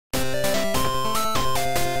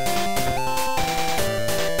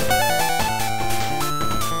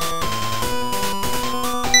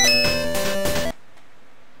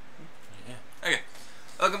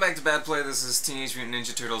Bad Play. This is Teenage Mutant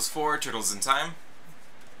Ninja Turtles 4, Turtles in Time.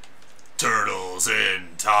 Turtles in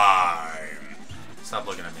Time. Stop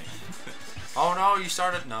looking at me. Oh no, you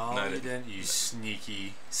started. No, No, I you didn't. didn't. You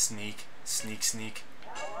sneak.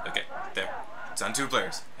 Okay, there. It's on 2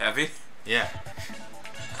 players. Happy? Yeah.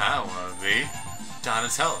 I want to be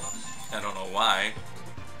Donatello. I don't know why.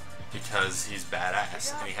 Because he's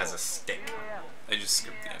badass and he has a stick. I just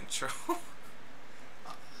skipped the intro.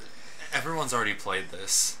 Everyone's already played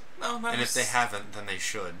this. No, not And if they haven't, then they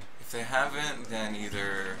should. If they haven't, then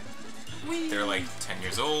either they're like 10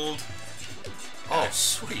 years old. Oh,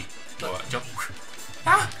 sweet. What? Jump.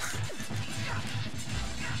 Ah!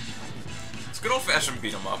 It's good old fashioned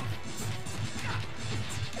beat 'em up.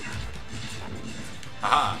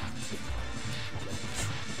 Aha.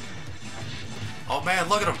 Oh man,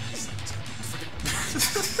 look at him.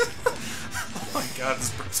 Oh my god,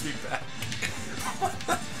 this brings me back.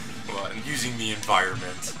 What? Using the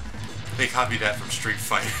environment. They copied that from Street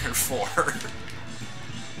Fighter 4.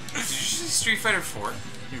 Did you say Street Fighter 4?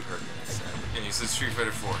 You heard what I said. And you said Street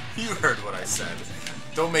Fighter 4. You heard what I said.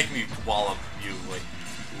 Don't make me wallop you like,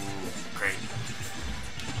 ooh, great.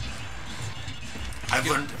 I've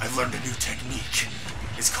learned a new technique.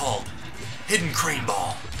 It's called Hidden Crane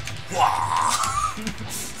Ball. Wah!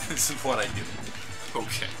 This is what I do.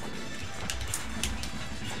 Okay.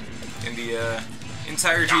 In the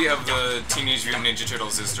entirety of the Teenage Mutant Ninja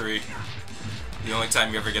Turtles history, the only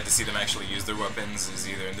time you ever get to see them actually use their weapons is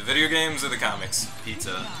either in the video games or the comics.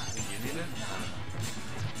 Pizza. You need it?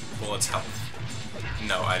 Well, it's help.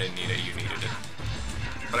 No, I didn't need it, you needed it.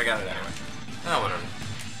 But I got it anyway. Oh, whatever.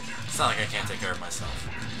 It's not like I can't take care of myself.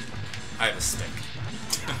 I have a stick.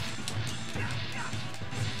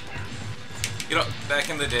 You know, back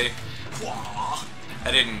in the day, Wah! I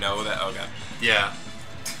didn't know that. Oh god. Yeah.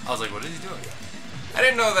 I was like, what is he doing? I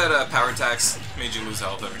didn't know that power attacks made you lose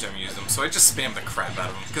health every time you used them, so I just spammed the crap out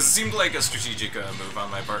of them because it seemed like a strategic move on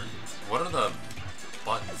my part. What are the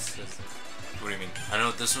buttons? What do you mean? I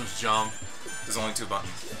know this one's jump. There's only 2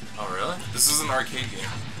 buttons. Oh, really? This is an arcade game.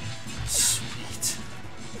 Sweet.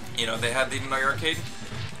 You know, they had the arcade,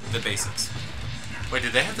 the basics. Wait,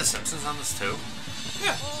 did they have The Simpsons on this too?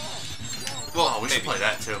 Yeah. Well, we should play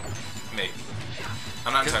that too. Maybe.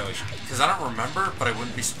 I'm not entirely sure. Because I don't remember, but I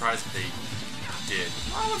wouldn't be surprised if they did.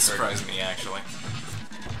 That would surprise me, actually.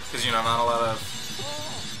 Because, you know, not a lot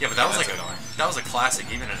of... Yeah, but that was that's like annoying. that was a classic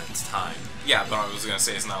even in its time. Yeah, but I was going to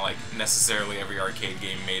say it's not like necessarily every arcade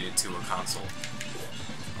game made it to a console.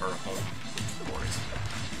 Or a home. Boards.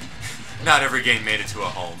 Not every game made it to a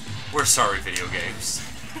home. We're sorry, video games.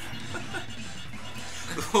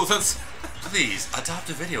 Well, that's... Please, adopt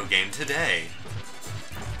a video game today.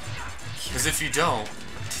 Because if you don't,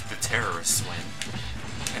 the terrorists win.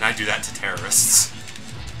 And I do that to terrorists.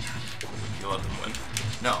 You let them win.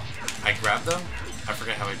 No, I grab them. I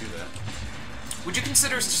forget how I do that. Would you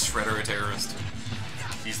consider Shredder a terrorist?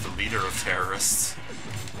 He's the leader of terrorists.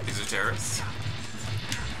 These are terrorists?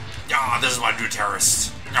 Yeah, this is what I do,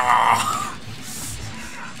 terrorists. Ah.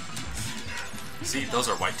 See, those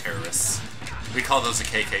are white terrorists. We call those a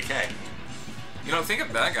KKK. You know,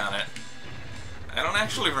 thinking back on it, I don't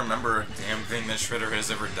actually remember a damn thing that Shredder has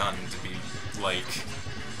ever done to be, like,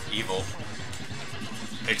 evil.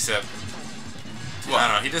 Except, Well, I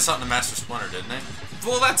don't know, he did something to Master Splinter, didn't he?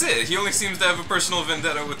 Well, that's it. He only seems to have a personal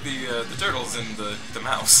vendetta with the turtles and the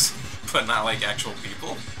mouse, but not like actual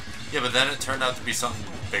people. Yeah, but then it turned out to be something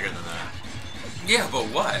bigger than that. Yeah, but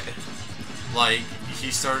what? Like,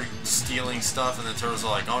 he started stealing stuff, and the turtles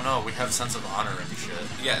are like, oh no, we have sense of honor and shit.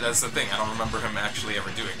 Yeah, that's the thing. I don't remember him actually ever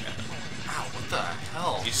doing that. Ow, what the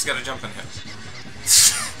hell? You just gotta jump and hit.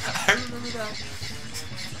 I remember that.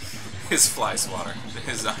 His fly swatter.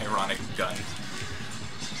 His ironic gun.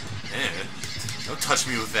 Eh, don't touch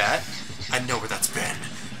me with that. I know where that's been.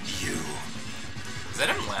 You. Is that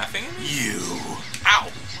him laughing at me? You. Ow!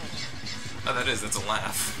 Oh, that is. That's a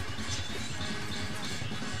laugh.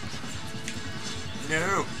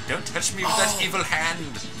 No, don't touch me with that evil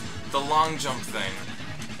hand. The long jump thing.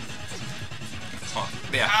 Oh,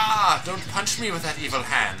 yeah. Ah, don't punch me with that evil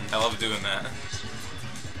hand. I love doing that.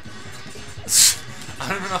 I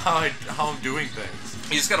don't even know how I'm doing things.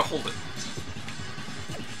 You just gotta hold it.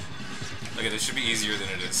 Look at this. Should be easier than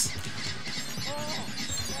it is.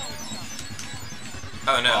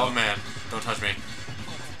 Oh no. Oh man, don't touch me.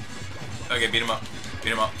 Okay, beat him up.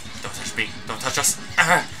 Beat him up. Don't touch me. Don't touch us.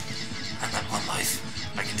 I'm at 1 life.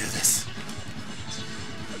 I can do this.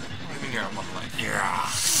 What do you mean you're on 1 life? Yeah.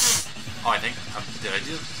 Oh, I think. Did I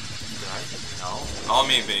do? Did I? No. All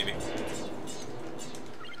me, baby.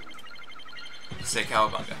 Say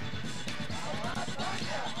cowabunga.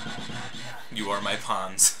 You are my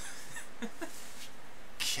pawns.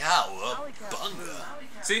 Cowabunga.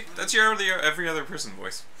 See, that's your every other person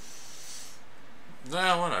voice.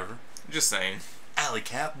 Nah, whatever. Just saying. Alley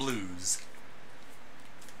Cat Blues.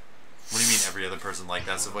 What do you mean every other person? Like,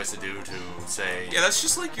 that's the voice to do to say... Yeah, that's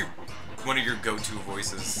just like one of your go-to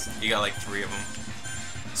voices. You got like 3 of them.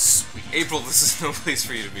 Sweet. April, this is no place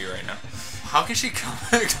for you to be right now. How can she come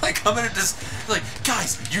in and just... Like,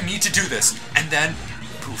 guys, you need to do this. And then,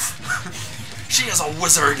 poof. She is a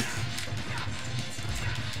wizard.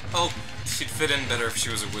 Oh, she'd fit in better if she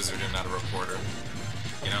was a wizard and not a reporter.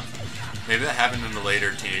 You know? Maybe that happened in the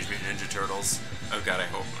later Teenage Mutant Ninja Turtles. Oh god, I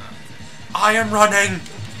hope not. I am running!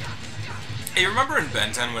 Hey, you remember in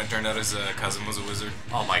Ben 10 when it turned out his cousin was a wizard?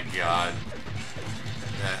 Oh my god.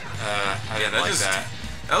 I didn't like that.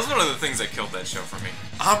 That was one of the things that killed that show for me.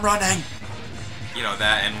 I'm running! You know,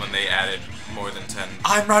 that and when they added more than 10.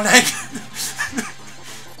 I'm running!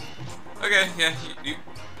 Okay, yeah, you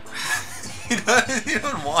you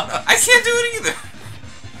don't wanna. I can't do it either!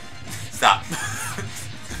 Stop.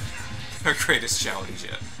 Our greatest challenge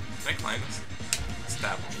yet. Can I climb this?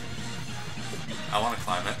 Stop. I wanna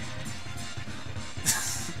climb it.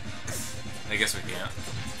 I guess we can't.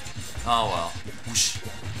 Oh well. Whoosh.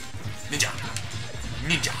 Ninja!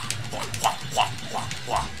 Ninja! Wah, wah, wah, wah,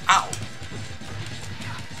 wah. Ow!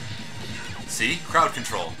 See? Crowd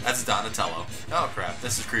control. That's Donatello. Oh crap,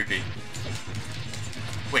 this is creepy.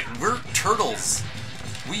 Wait, we're turtles.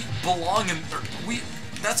 We belong in...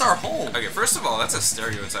 That's our home. Okay, first of all, that's a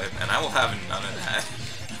stereotype, and I will have none of that.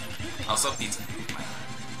 I'll sell pizza.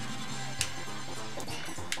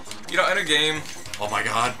 You know, in a game... Oh my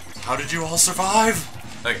god, how did you all survive?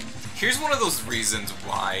 Like, here's one of those reasons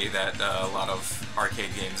why that a lot of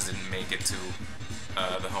arcade games didn't make it to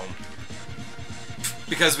the home.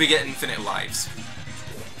 Because we get infinite lives.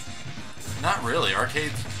 Not really.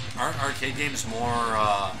 Aren't arcade games more,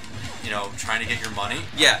 you know, trying to get your money?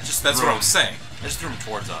 Yeah, just that's what I was saying. I just threw them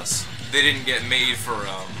towards us. They didn't get made for,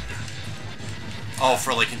 Oh,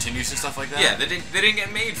 for, like, continues and stuff like that? Yeah, they didn't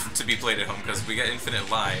get made to be played at home, because we got infinite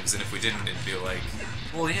lives, and if we didn't, it'd be like...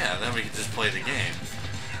 Well, yeah, then we could just play the game.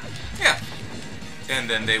 Yeah. And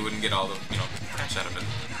then they wouldn't get all the, you know, cash out of it.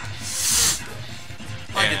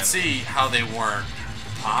 I could see how they weren't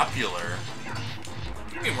popular.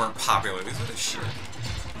 They weren't popular, these were the shit.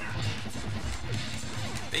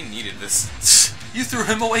 They needed this. You threw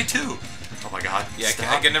him away too! Oh my god. Yeah,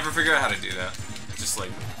 I could never figure out how to do that. Just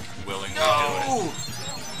like, willingly do it.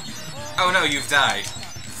 Oh no, you've died.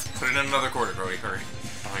 Put it in another quarter, Brody, hurry.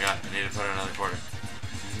 Oh my god, I need to put in another quarter.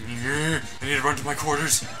 I need to run to my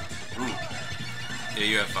quarters. Ooh. Yeah,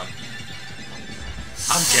 you have fun.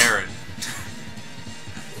 I'm Garen.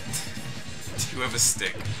 Do you have a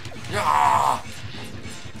stick? Yeah!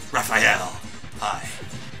 Raphael. Hi.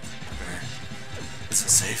 Is it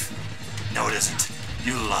safe? No, it isn't.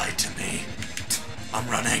 You lied to me. I'm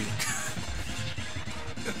running.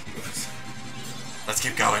 Let's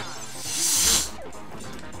keep going.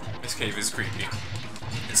 This cave is creepy.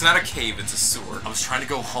 It's not a cave, it's a sewer. I was trying to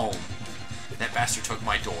go home. That bastard took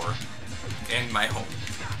my door. And my home.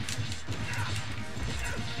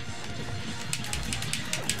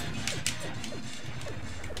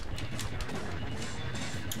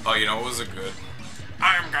 Oh, you know what was a good?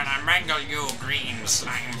 I'm gonna mangle you, green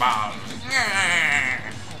slime balls.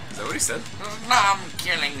 Is that what he said? Stop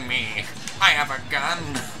killing me. I have a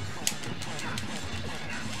gun.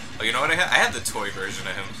 Oh, you know what I had? I had the toy version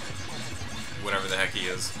of him. Whatever the heck he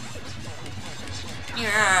is.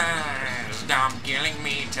 Yes, stop killing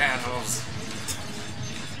me, turtles.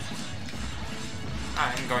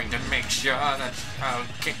 I'm going to make sure that I'll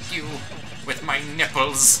kick you with my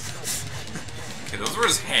nipples. Okay, those were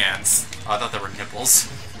his hands. Oh, I thought they were nipples.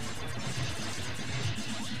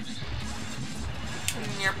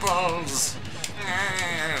 Nipples.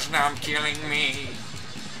 Stop killing me.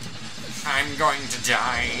 I'm going to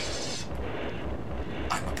die.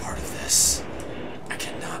 I'm a part of this. I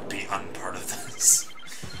cannot be unpart of this.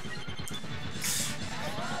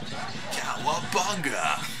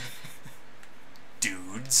 Cowabunga!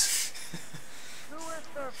 Dudes.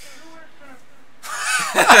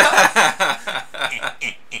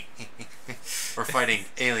 We're fighting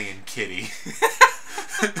Alien Kitty.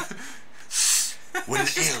 When an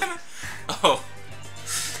alien... Oh.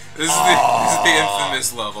 This is the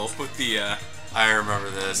infamous level with the, I remember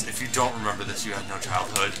this. If you don't remember this, you had no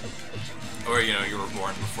childhood. Or, you know, you were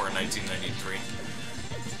born before 1993.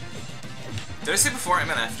 Did I say before? I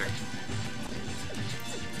meant after.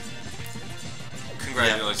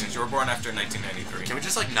 Congratulations, yeah. You were born after 1993. Can we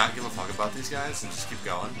just, like, not give a fuck about these guys and just keep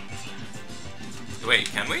going? Wait,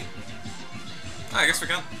 can we? Oh, I guess we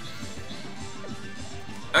can.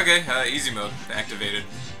 Okay, easy mode activated.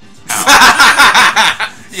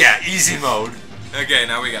 Yeah, easy mode. Okay,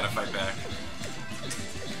 now we gotta fight back.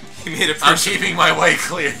 He made a I'm keeping my way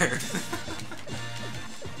clear.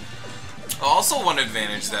 Also, one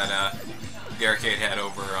advantage that the arcade had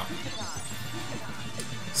over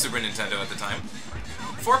Super Nintendo at the time: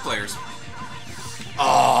 4 players.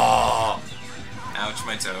 Oh! Ouch,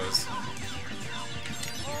 my toes.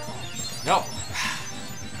 No.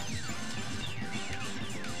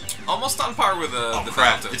 Almost on par with Oh the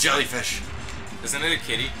crap! Battletoads. The jellyfish. Isn't it a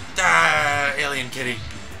kitty? Ah, alien kitty.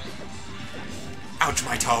 Ouch,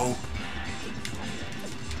 my toe.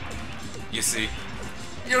 You see?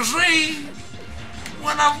 You see?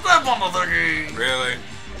 When I live on the thingy. Really?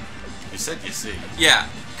 You said you see. Yeah,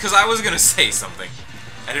 because I was gonna say something.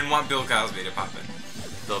 I didn't want Bill Cosby to pop in.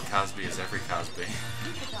 Bill Cosby is every Cosby.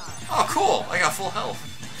 Oh, cool! I got full health.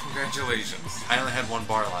 Congratulations. I only had 1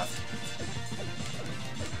 bar left.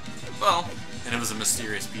 Well, And it was a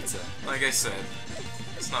mysterious pizza. like I said,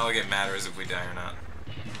 it's not like it matters if we die or not.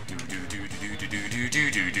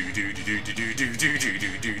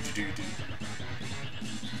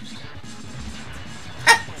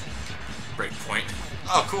 Break point.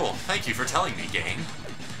 Oh, cool. Thank you for telling me, game.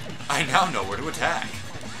 I now know where to attack.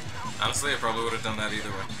 Honestly, I probably would have done that either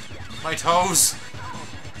way. My toes.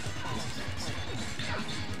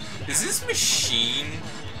 Is this machine,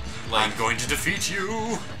 like, I'm going to defeat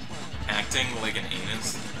you. acting like an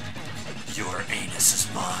anus? Your anus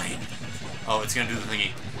is mine. Oh, it's gonna do the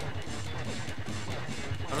thingy.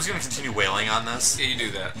 I'm just gonna continue wailing on this. Yeah, you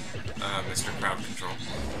do that, Mr. Crowd Control.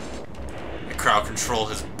 And crowd control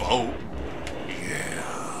his boat.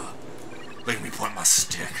 Yeah. Look at me point my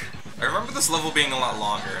stick. I remember this level being a lot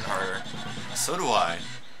longer and harder. So do I.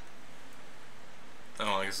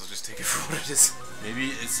 Oh, I guess I'll just take it for what it is. Maybe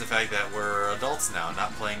it's the fact that we're adults now,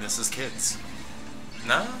 not playing this as kids.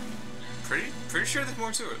 No, pretty sure there's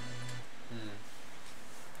more to it.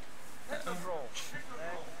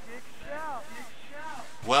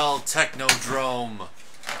 Well, Technodrome,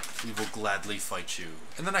 we will gladly fight you.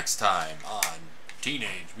 And the next time on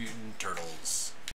Teenage Mutant Turtles.